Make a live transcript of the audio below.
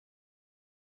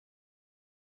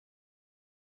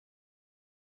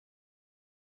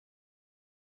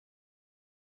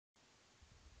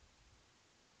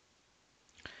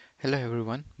Hello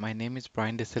everyone, my name is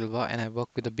Brian De Silva and I work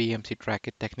with the BMC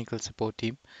Trackit technical support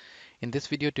team. In this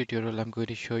video tutorial, I'm going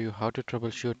to show you how to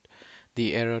troubleshoot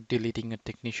the error deleting a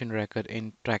technician record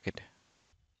in Trackit.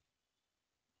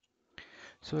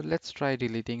 So let's try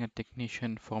deleting a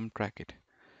technician from Trackit.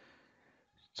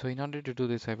 So in order to do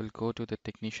this, I will go to the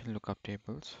technician lookup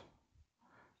tables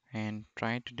and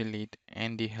try to delete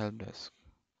ND help desk.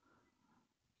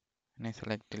 And I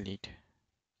select delete,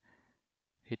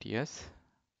 hit yes,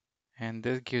 and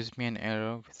this gives me an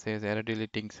error which says error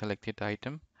deleting selected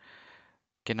item.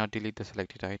 Cannot delete the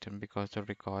selected item because the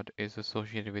record is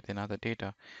associated with another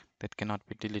data that cannot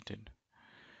be deleted.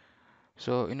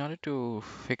 So in order to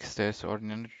fix this or in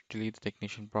order to delete the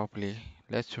technician properly,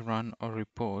 let's run a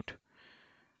report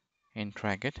in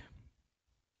Trackit.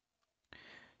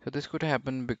 So this could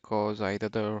happen because either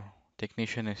the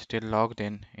technician is still logged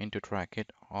in into Trackit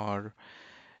or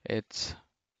it's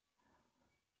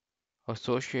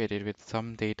associated with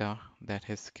some data that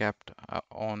is kept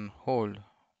on hold,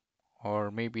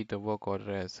 or maybe the work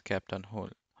order is kept on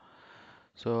hold.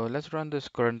 So let's run this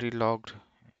currently logged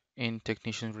in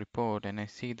technician report, and I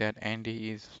see that Andy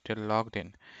is still logged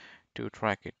in to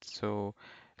Trackit. So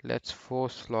let's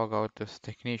force log out this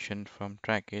technician from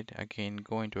Trackit. Again,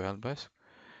 go into LBus,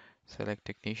 select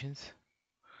technicians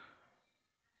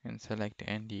and select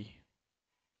Andy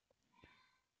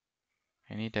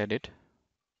and hit edit.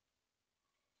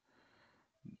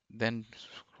 Then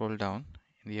scroll down.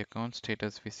 In the account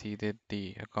status, we see that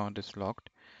the account is locked.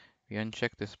 We uncheck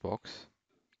this box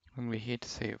and we hit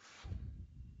save.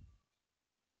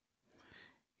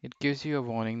 It gives you a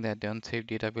warning that the unsaved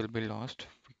data will be lost.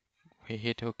 We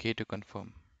hit OK to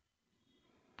confirm.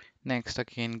 Next,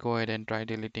 again, go ahead and try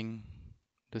deleting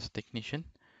this technician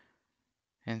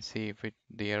and see if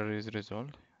the error is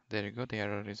resolved. There you go, the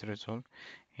error is resolved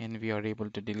and we are able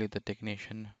to delete the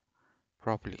technician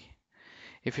properly.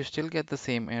 If you still get the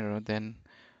same error, then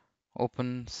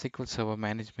open SQL Server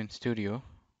Management Studio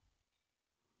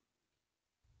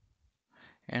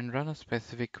and run a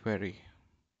specific query.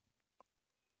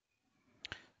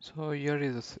 So here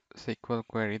is a SQL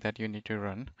query that you need to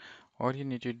run. All you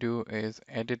need to do is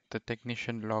edit the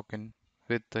technician login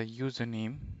with the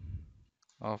username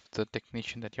of the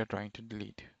technician that you're trying to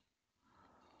delete,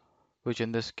 which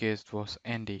in this case was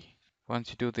Andy. Once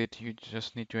you do that, you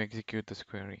just need to execute this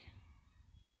query.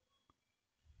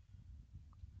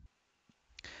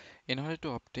 In order to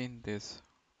obtain this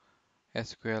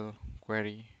SQL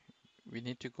query, we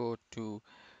need to go to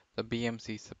the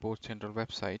BMC Support Center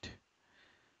website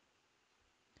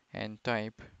and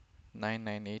type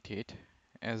 9988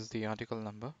 as the article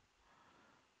number.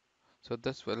 So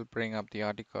this will bring up the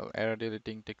article Error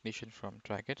Deleting Technician from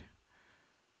Trackit.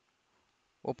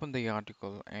 Open the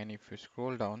article and if you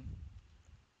scroll down,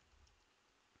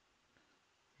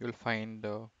 you'll find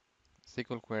the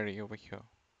SQL query over here.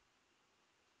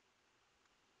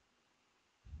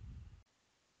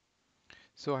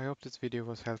 So I hope this video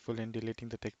was helpful in deleting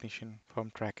the technician from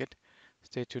Trackit.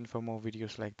 Stay tuned for more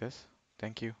videos like this.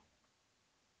 Thank you.